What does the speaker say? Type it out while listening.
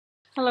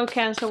Hello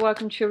Cancer,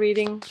 welcome to your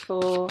reading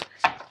for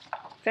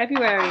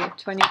February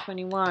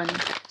 2021.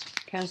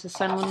 Cancer,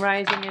 Sun, Moon,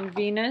 Rising and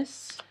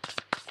Venus.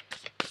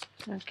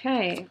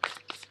 Okay,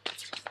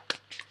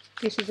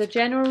 this is a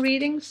general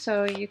reading,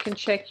 so you can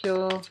check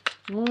your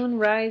Moon,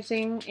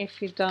 Rising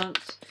if you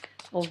don't,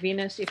 or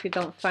Venus if you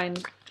don't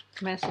find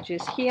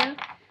messages here.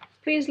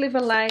 Please leave a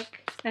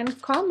like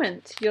and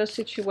comment your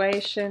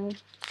situation.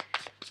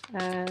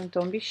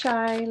 Don't be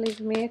shy, leave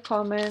me a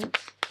comment.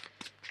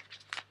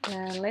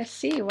 Let's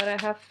see what I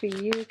have for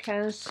you,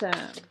 Cancer,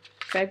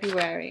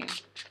 February.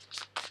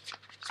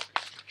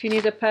 If you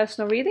need a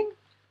personal reading,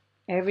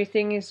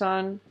 everything is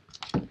on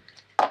the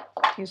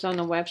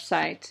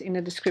website in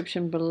the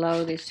description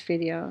below this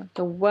video.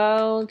 The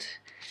World,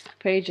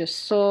 Page of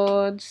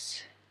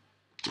Swords,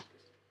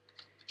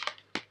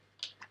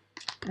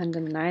 and the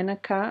Nine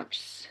of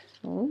Cups.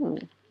 Oh,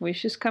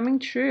 wishes coming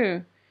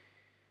true.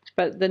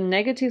 But the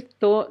negative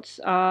thoughts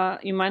are,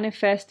 you're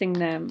manifesting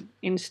them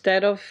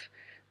instead of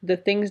the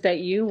things that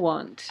you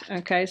want.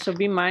 Okay, so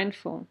be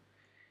mindful.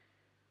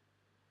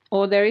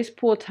 Or there is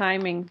poor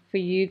timing for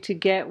you to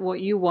get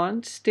what you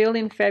want still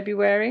in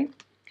February.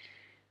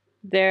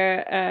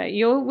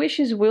 Your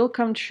wishes will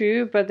come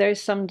true, but there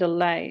is some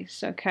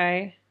delays.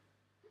 Okay,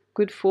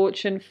 good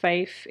fortune,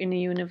 faith in the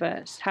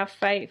universe. Have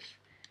faith.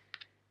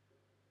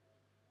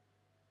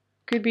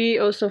 Could be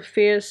also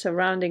fears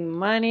surrounding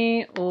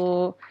money,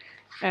 or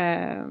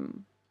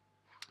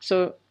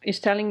so it's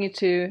telling you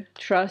to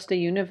trust the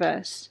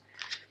universe.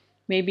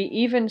 Maybe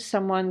even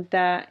someone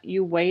that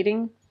you're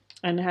waiting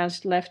and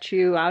has left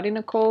you out in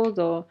the cold,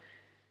 or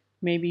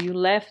maybe you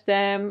left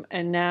them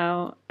and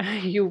now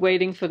you're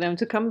waiting for them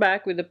to come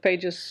back with the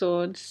Page of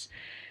Swords.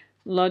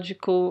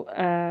 Logical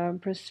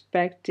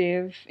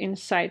perspective,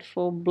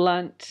 insightful,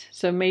 blunt.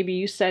 So maybe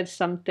you said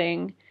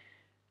something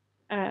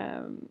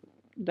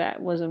that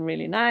wasn't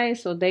really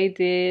nice, or they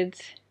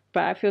did,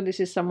 but I feel this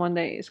is someone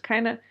that is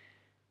kind of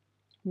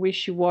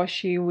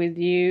wishy-washy with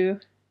you.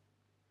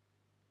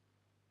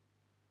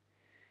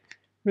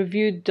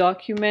 Review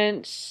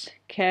documents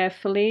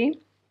carefully.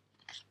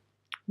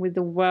 With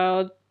the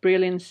World,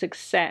 brilliant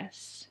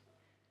success,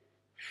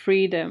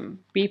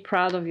 freedom, be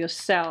proud of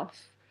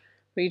yourself.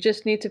 But you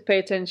just need to pay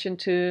attention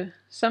to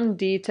some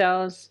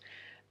details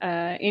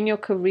in your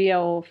career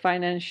or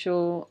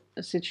financial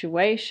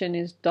situation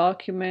is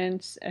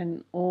documents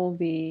and all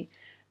the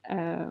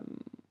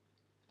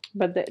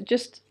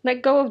just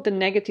let go of the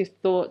negative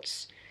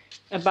thoughts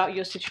about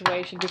your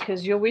situation,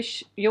 because your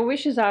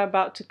wishes are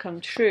about to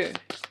come true.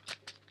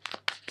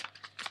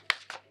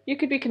 You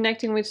could be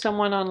connecting with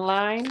someone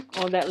online,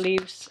 or that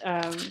lives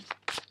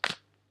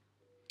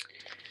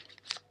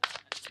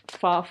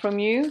far from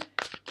you.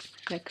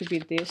 That could be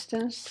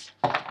distance.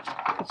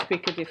 Could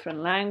speak a different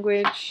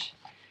language.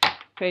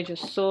 Page of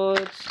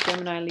Swords,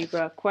 Gemini,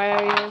 Libra,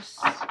 Aquarius.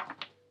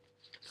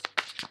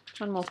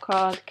 One more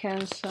card,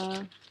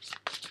 Cancer.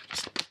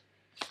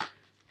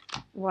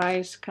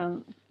 Wise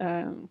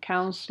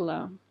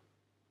counselor.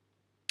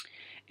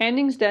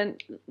 Endings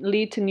that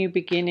lead to new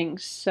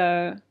beginnings.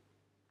 So,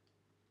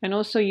 and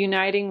also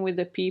uniting with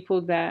the people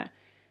that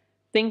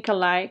think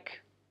alike.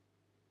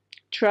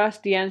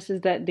 Trust the answers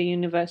that the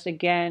universe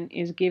again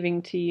is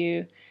giving to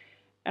you.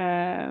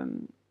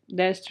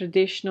 There's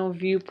traditional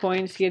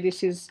viewpoints here.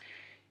 This is,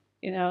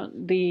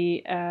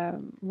 the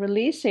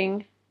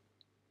releasing.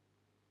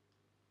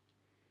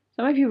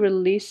 Some of you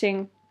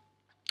releasing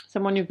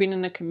someone you've been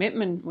in a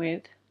commitment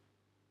with.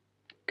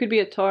 Could be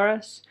a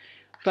Taurus,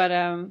 but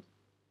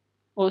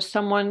or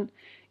someone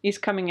is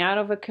coming out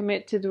of a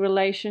committed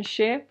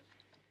relationship,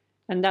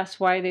 and that's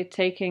why they're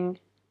taking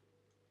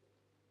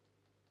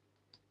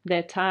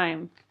their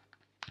time.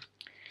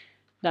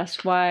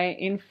 That's why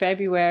in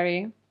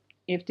February,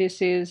 if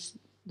this is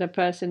the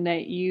person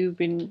that you've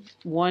been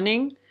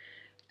wanting,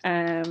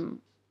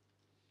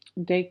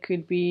 they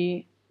could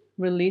be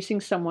releasing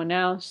someone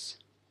else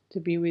to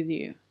be with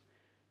you.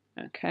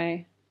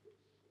 Okay,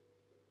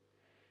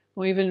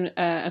 or even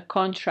a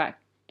contract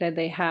that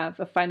they have,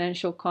 a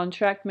financial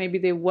contract. Maybe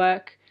they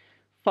work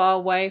far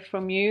away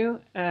from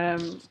you.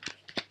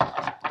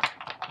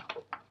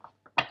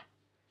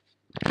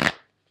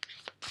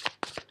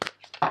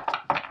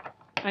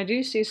 I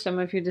do see some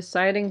of you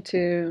deciding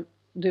to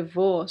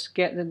divorce,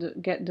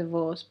 get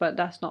divorced, but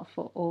that's not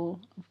for all.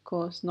 Of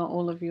course, not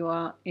all of you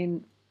are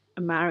in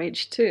a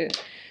marriage too.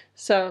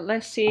 So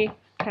let's see,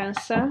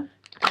 Cancer,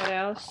 what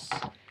else?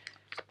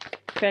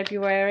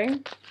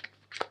 February.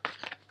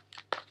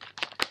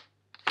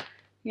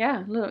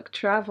 Yeah, look,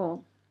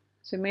 travel.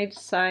 So you may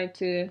decide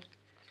to,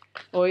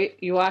 or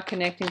you are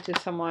connecting to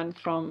someone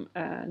from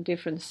a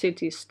different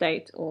city,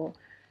 state,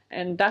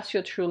 and that's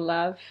your true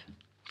love.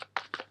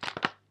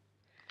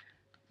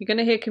 You're going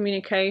to hear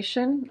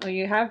communication, or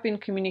you have been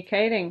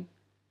communicating.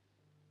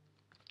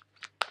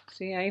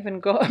 See, I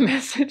even got a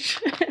message.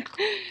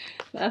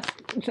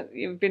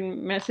 You've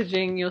been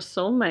messaging your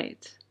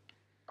soulmate.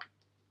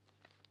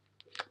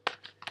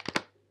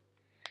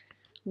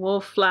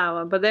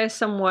 Wallflower, but there's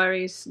some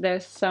worries,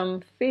 there's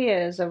some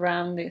fears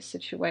around this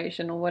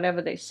situation, or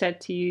whatever they said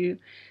to you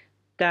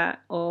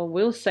that or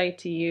will say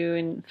to you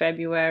in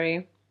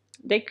February,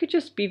 they could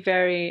just be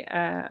very,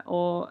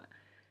 not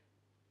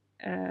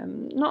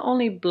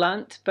only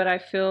blunt, but I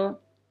feel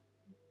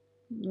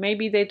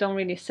maybe they don't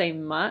really say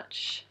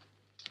much.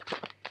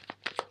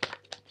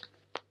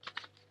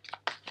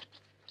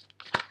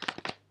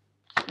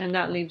 And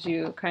that leaves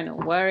you kind of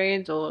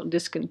worried or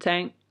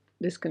discontent.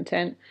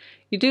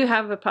 You do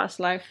have a past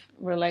life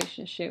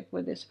relationship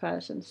with this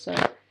person, so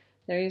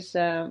there is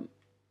a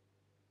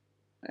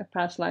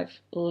past life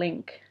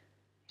link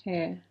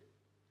here.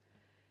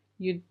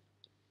 You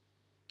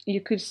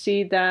could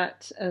see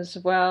that as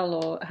well,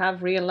 or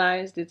have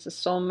realized it's a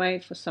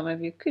soulmate. For some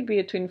of you, it could be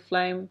a twin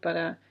flame, but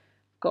I've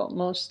got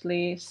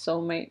mostly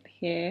soulmate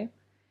here.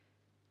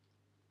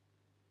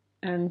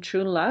 And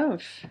true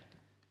love.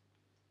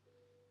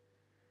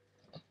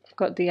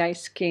 Got the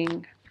Ice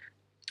King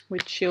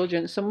with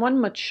children. Someone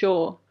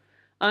mature,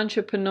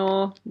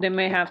 entrepreneur. They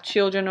may have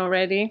children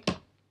already.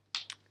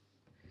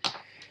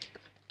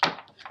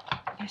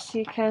 I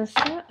see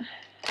Cancer.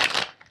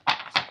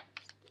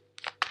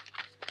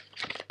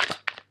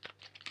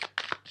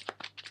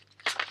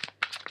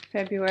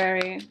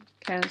 February,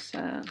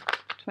 Cancer,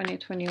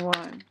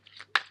 2021.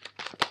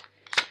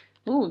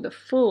 Ooh, the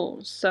Fool.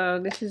 So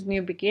this is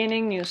new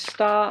beginning, new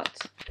start.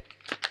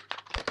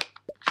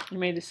 You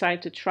may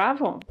decide to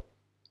travel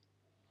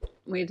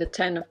with the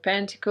Ten of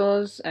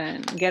Pentacles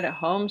and get a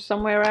home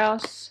somewhere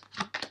else.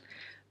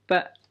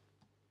 But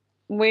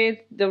with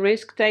the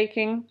risk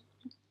taking,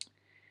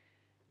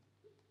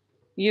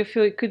 you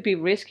feel it could be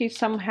risky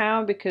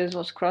somehow because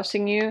what's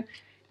crossing you,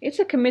 it's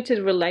a committed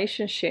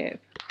relationship,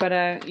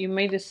 but you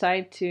may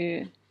decide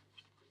to,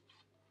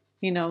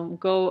 you know,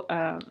 go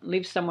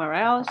live somewhere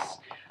else,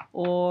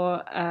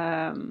 or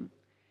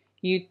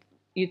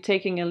you're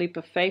taking a leap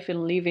of faith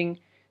and leaving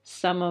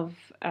some of,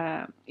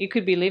 you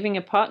could be leaving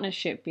a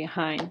partnership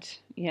behind.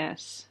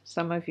 Yes,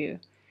 some of you.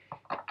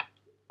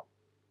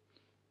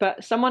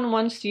 But someone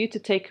wants you to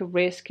take a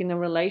risk in a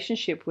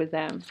relationship with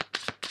them.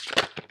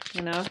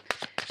 You know,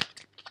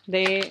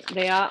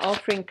 they are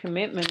offering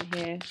commitment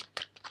here.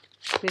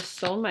 This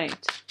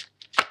soulmate.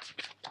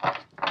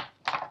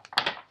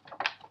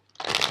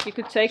 It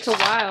could take a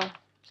while,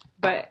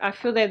 but I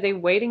feel that they're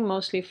waiting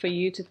mostly for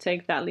you to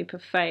take that leap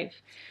of faith.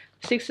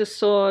 Six of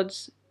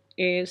Swords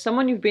is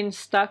someone you've been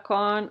stuck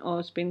on, or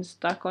has been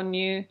stuck on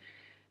you,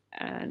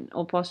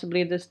 or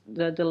possibly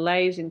the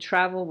delays in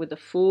travel with the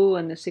Fool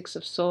and the Six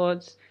of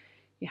Swords.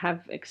 You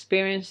have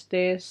experienced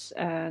this,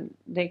 and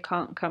they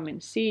can't come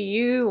and see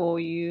you, or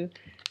you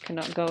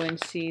cannot go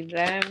and see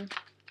them.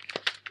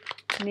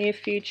 Near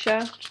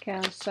future,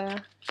 Cancer.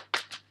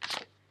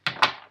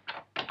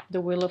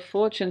 The Wheel of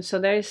Fortune. So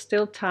there is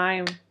still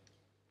time.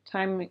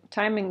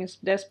 Timing is,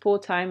 there's poor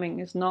timing.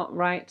 It's not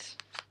right.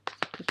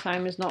 The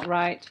time is not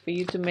right for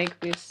you to make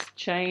this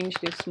change,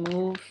 this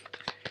move,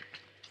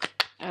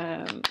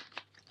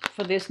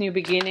 for this new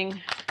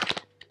beginning.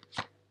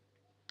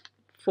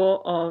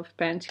 Four of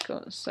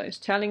Pentacles. So it's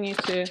telling you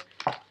to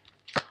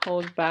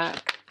hold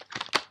back,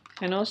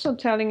 and also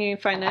telling you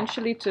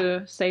financially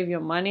to save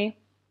your money.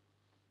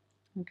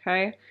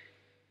 Okay,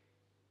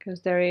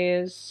 because there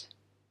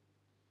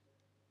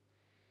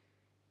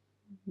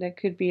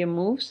could be a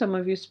move. Some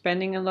of you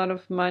spending a lot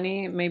of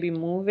money, maybe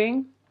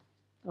moving,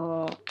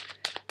 and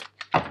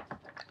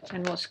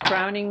what's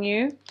crowning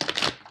you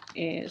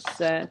is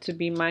to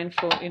be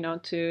mindful, you know,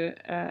 to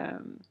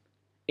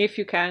if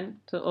you can,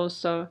 to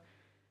also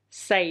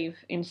save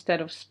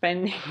instead of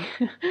spending.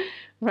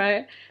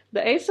 Right?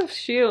 The Ace of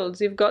Shields,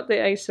 you've got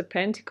the Ace of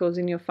Pentacles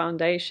in your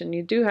foundation.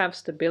 You do have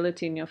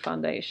stability in your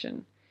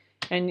foundation.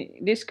 And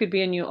this could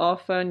be a new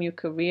offer, new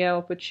career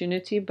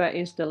opportunity, but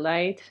is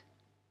delayed.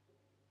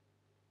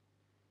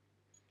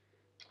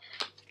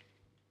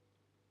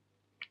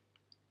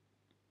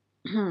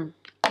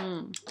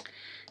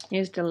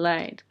 Is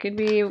delayed. Could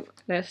be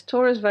there's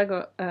Taurus,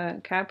 Virgo,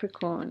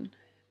 Capricorn,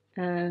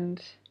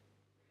 and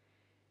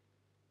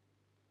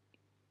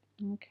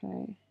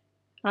okay.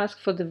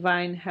 Ask for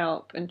divine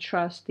help and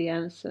trust the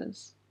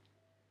answers.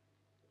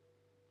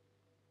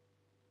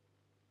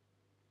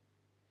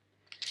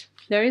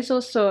 There is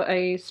also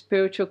a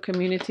spiritual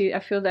community. I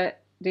feel that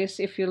this,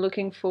 if you're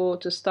looking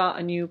to start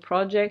a new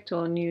project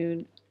or a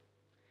new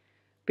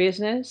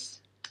business,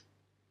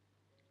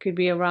 could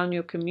be around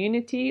your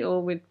community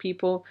or with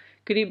people.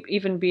 Could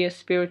even be a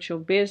spiritual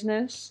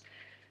business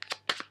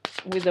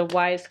with a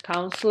wise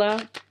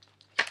counselor,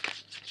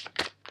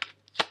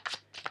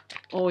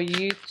 or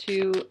you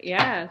to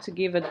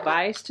give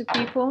advice to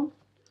people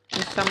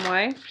in some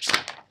way.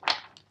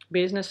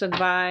 Business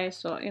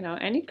advice, or you know,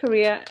 any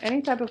career,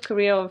 any type of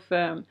career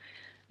of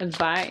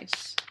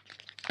advice.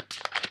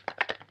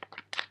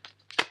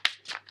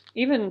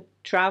 Even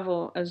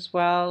travel as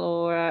well,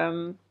 or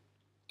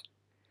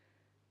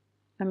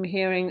I'm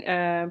hearing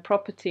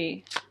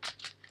property,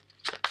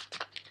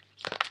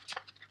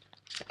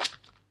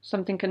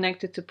 something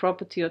connected to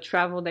property or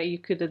travel that you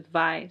could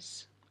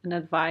advise, an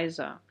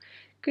advisor.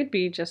 Could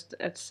be just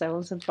a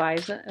sales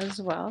advisor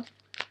as well.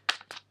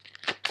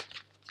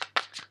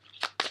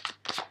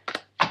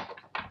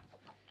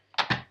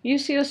 You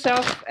see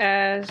yourself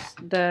as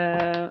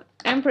the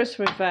Empress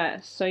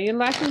reverse. So you're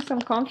lacking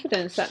some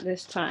confidence at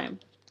this time.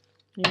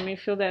 You may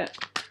feel that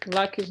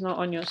luck is not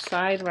on your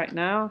side right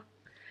now,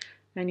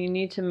 and you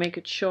need to make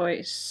a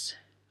choice.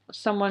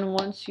 Someone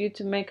wants you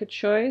to make a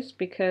choice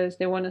because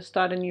they want to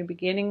start a new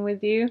beginning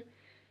with you,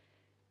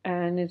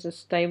 and it's a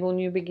stable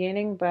new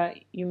beginning, but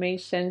you may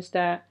sense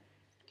that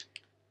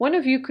one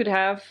of you could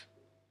have,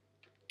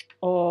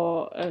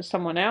 or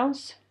someone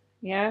else,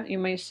 yeah, you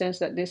may sense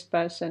that this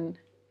person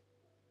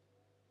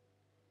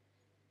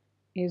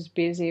is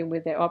busy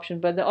with their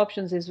options, but the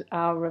options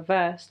are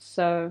reversed,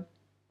 so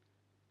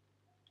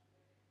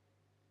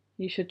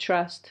you should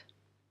trust.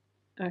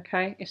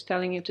 Okay, it's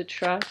telling you to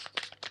trust,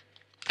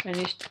 and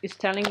it's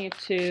telling you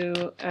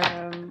to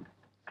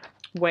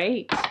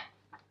wait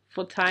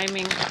for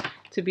timing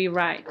to be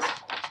right.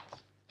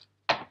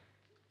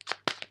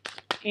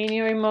 In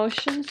your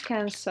emotions,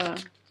 Cancer.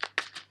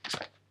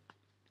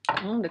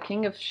 The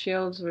King of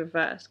Shields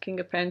reversed, King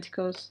of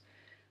Pentacles.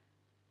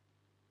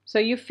 So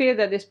you fear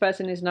that this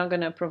person is not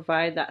going to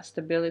provide that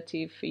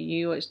stability for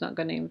you, or it's not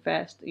going to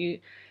invest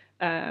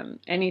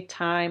any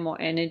time or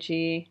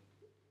energy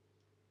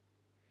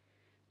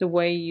the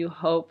way you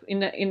hope,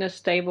 in a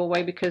stable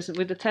way, because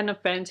with the Ten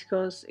of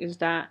Pentacles is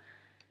that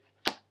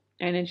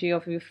energy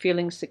of you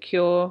feeling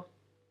secure,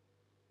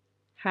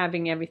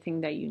 having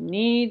everything that you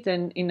need,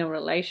 and in a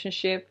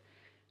relationship.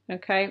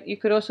 Okay, you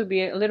could also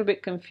be a little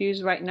bit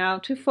confused right now,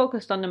 too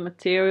focused on the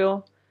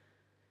material.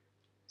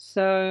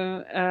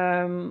 So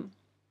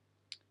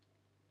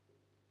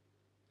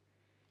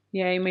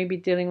yeah, you may be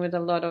dealing with a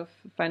lot of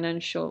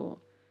financial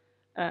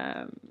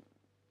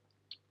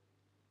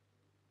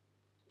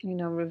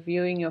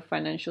reviewing your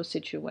financial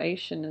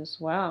situation as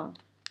well,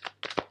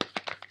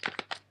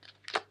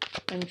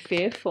 and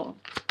fearful,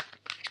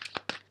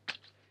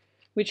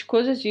 which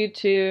causes you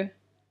to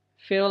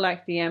feel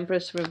like the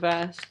Empress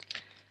reversed.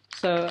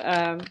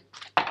 So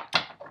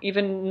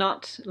even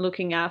not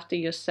looking after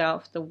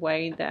yourself the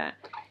way that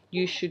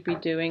you should be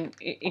doing.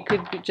 It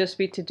could just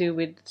be to do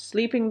with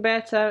sleeping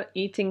better,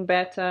 eating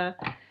better,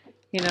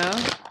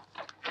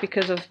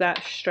 because of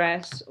that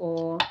stress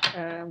or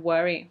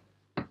worry.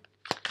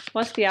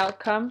 What's the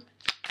outcome?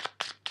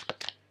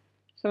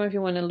 Some of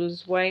you want to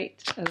lose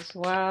weight as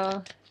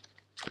well.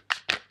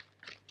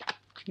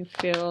 You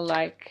feel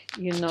like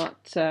you're not,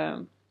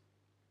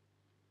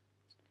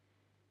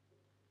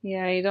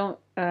 you don't,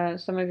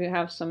 some of you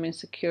have some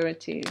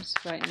insecurities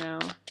right now.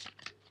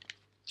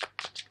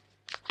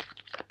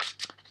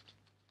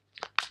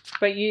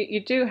 But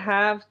you do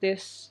have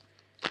this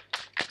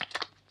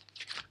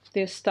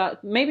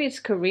start, maybe it's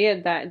career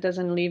that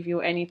doesn't leave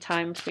you any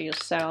time for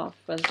yourself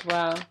as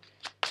well.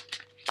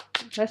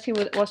 Let's see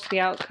what's the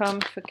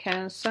outcome for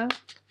Cancer.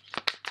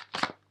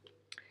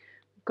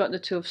 We've got the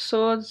Two of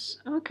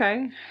Swords.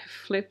 Okay,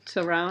 flipped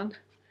around.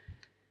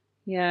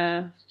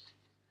 Yeah,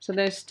 so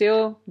there's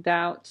still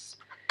doubts,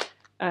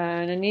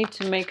 and I need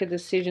to make a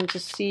decision to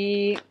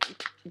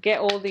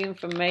get all the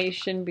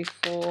information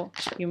before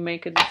you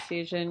make a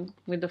decision.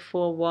 With the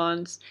Four of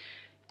Wands,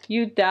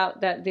 you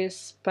doubt that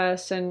this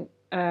person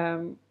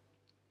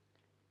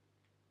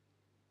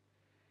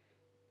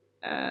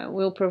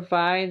will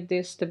provide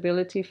this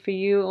stability for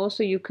you.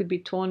 Also, you could be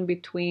torn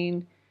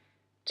between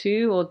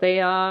two, or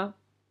they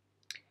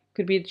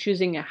could be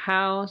choosing a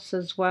house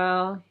as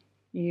well.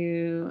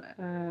 You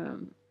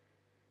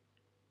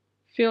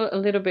feel a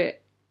little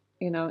bit,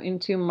 in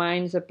two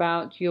minds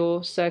about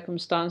your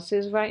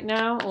circumstances right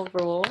now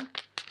overall,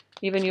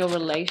 even your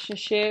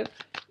relationship.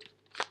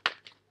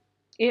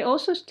 It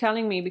also is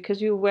telling me,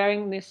 because you're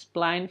wearing this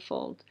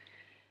blindfold,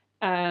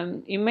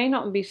 you may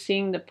not be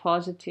seeing the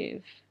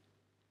positive,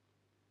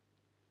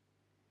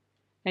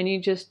 and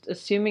you're just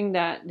assuming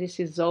that this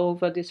is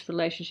over, this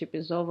relationship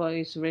is over,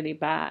 is really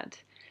bad.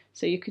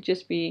 So you could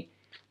just be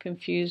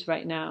confused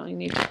right now. You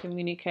need to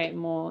communicate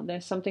more.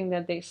 There's something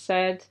that they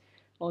said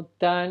or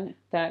done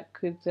that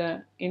could,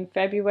 in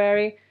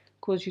February,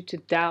 cause you to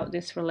doubt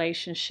this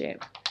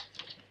relationship.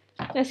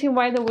 Let's see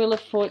why the Wheel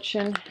of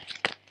Fortune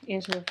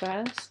is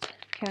reversed,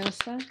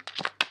 Cancer.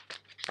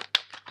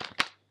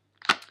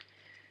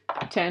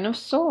 Ten of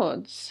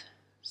Swords.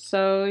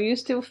 So you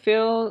still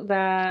feel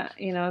that,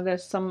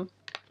 there's some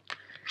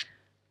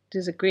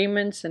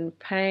disagreements and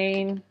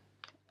pain,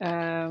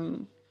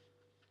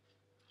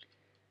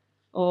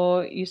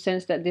 or you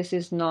sense that this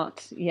is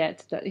not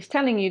yet, that it's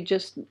telling you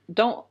just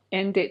don't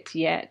end it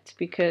yet,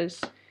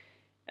 because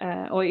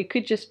or it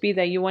could just be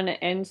that you want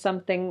to end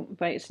something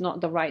but it's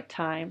not the right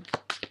time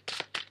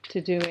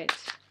to do it.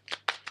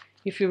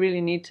 If you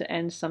really need to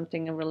end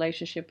something, a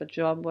relationship, a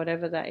job,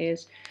 whatever that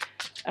is,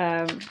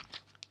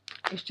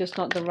 it's just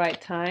not the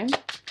right time.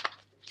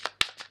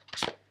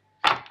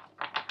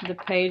 The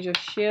Page of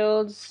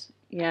Shields.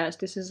 Yes,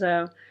 this is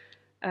a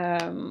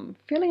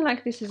feeling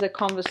like this is a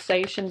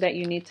conversation that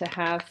you need to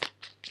have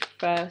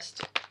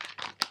first.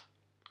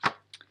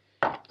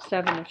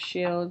 Seven of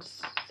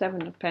Shields,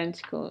 Seven of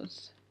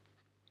Pentacles.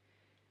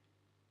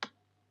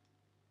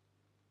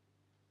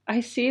 I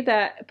see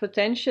that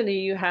potentially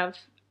you have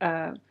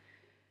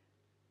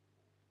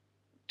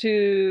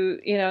to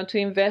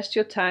invest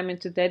your time and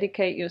to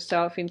dedicate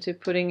yourself into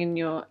putting in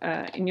your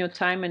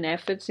time and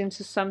efforts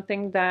into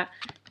something that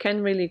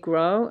can really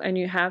grow, and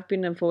you have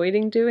been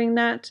avoiding doing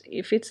that.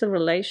 If it's a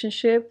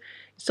relationship,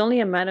 it's only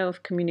a matter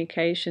of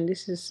communication.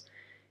 This is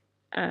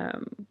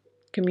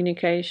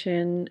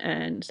communication,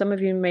 and some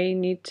of you may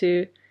need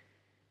to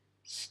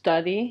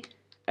study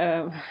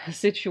a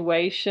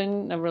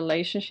situation, a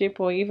relationship,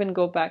 or even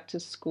go back to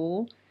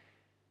school.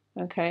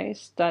 Okay,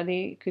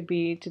 study could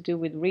be to do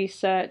with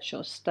research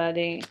or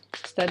studying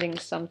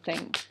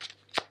something.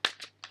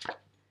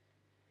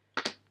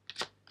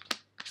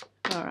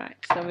 All right,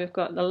 so we've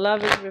got the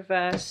Lovers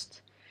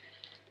reversed,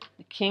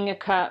 the King of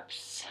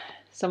Cups,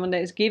 someone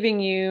that is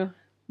giving you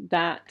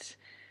that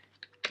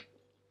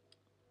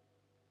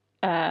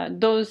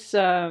those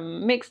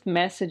mixed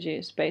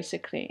messages.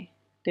 Basically,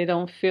 they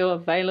don't feel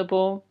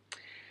available.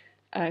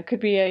 Could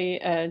be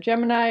a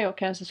Gemini or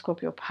Cancer,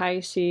 Scorpio,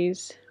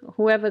 Pisces,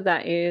 whoever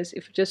that is.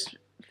 If it just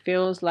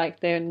feels like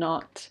they're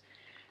not,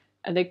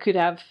 they could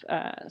have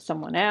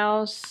someone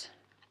else,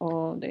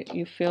 or that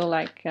you feel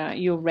like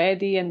you're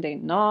ready and they're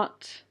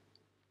not.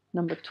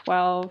 Number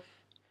 12.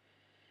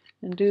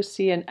 And do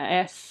see an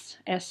S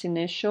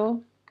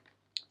initial.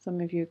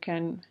 Some of you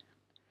can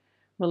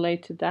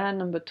relate to that.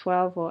 Number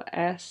 12 or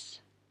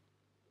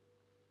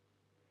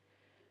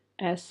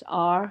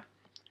SR.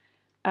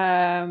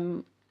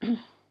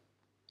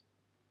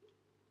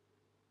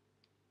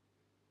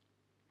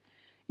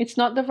 It's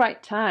not the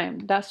right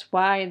time. That's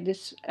why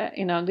this,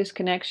 this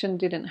connection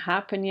didn't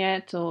happen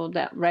yet, or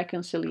that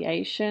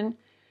reconciliation.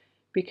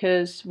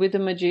 Because with the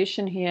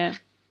Magician here,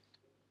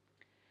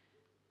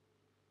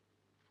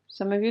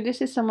 some of you,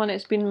 this is someone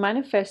that's been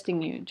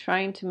manifesting you,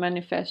 trying to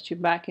manifest you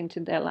back into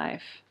their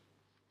life,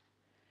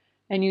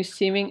 and you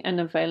seeming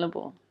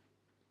unavailable.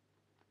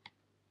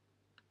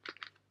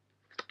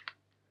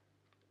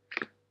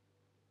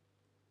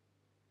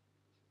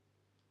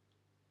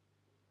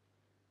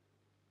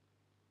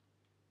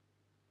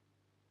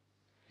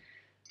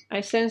 I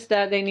sense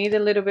that they need a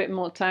little bit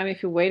more time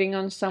if you're waiting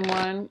on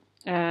someone,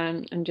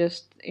 and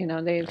just,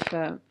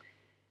 they're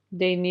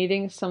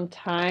needing some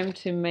time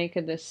to make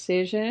a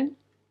decision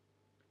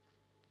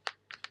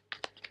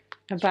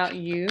about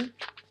you.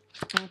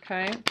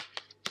 Okay.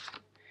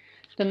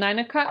 The Nine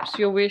of Cups,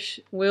 your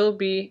wish will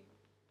be,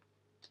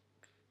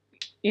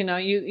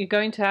 you're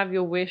going to have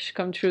your wish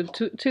come true.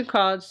 Two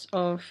cards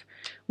of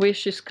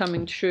wishes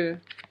coming true.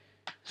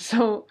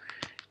 So,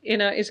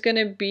 it's going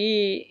to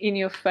be in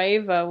your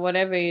favor,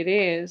 whatever it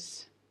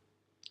is.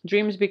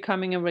 Dreams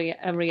becoming a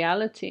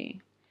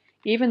reality.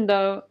 Even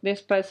though this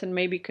person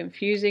may be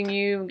confusing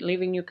you,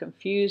 leaving you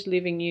confused,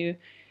 leaving you,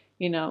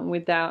 in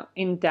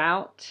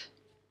doubt,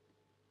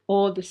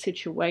 or the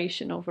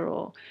situation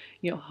overall,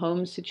 your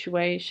home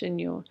situation,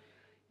 your,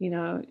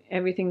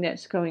 everything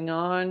that's going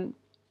on,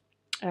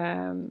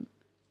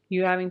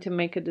 you having to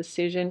make a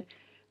decision,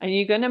 and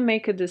you're going to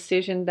make a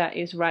decision that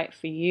is right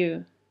for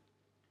you.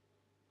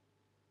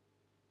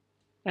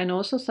 And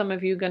also some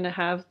of you are going to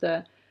have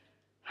the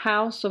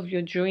house of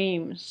your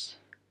dreams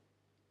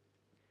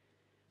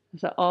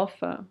as an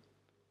offer.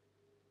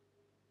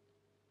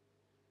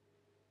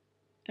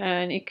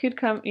 And it could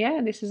come,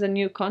 this is a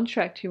new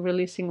contract. You're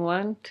releasing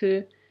one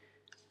to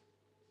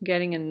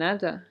getting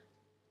another.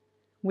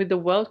 With the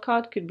World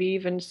card, could be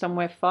even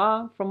somewhere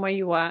far from where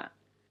you are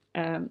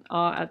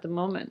at the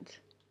moment.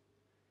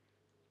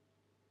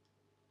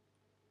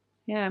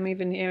 Yeah, I'm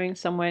even hearing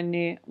somewhere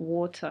near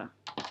water.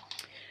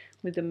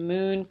 With the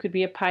Moon, could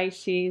be a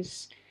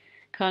Pisces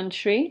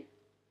country.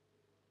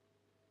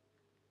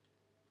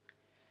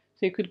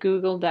 So you could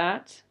Google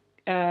that.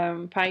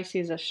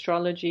 Pisces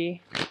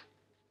astrology.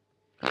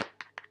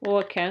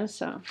 Or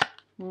Cancer.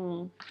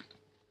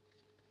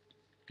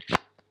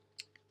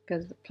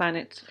 Because the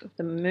planet of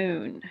the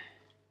Moon.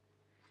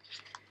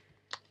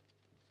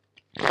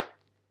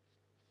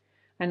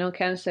 I know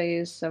Cancer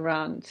is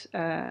around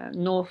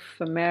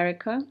North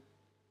America.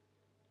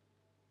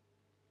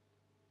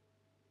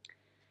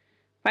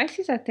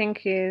 Pisces, I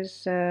think,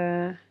 is,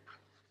 there's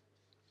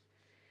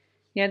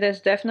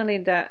definitely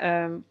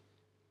that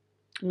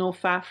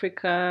North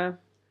Africa,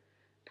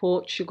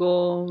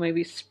 Portugal,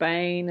 maybe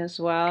Spain as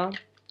well.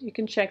 You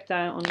can check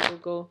that on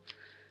Google.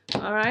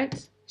 All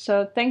right.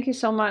 So thank you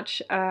so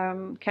much,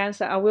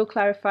 Cancer. I will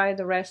clarify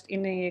the rest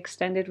in the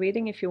extended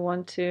reading if you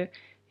want to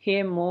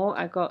hear more.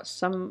 I got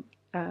some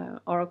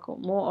more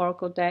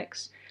oracle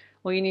decks.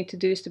 All you need to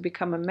do is to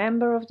become a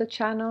member of the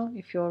channel.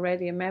 If you're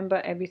already a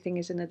member, everything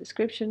is in the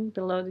description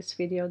below this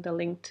video, the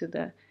link to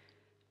the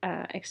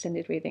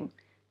extended reading.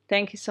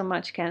 Thank you so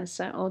much,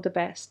 Cancer. All the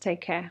best.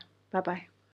 Take care. Bye-bye.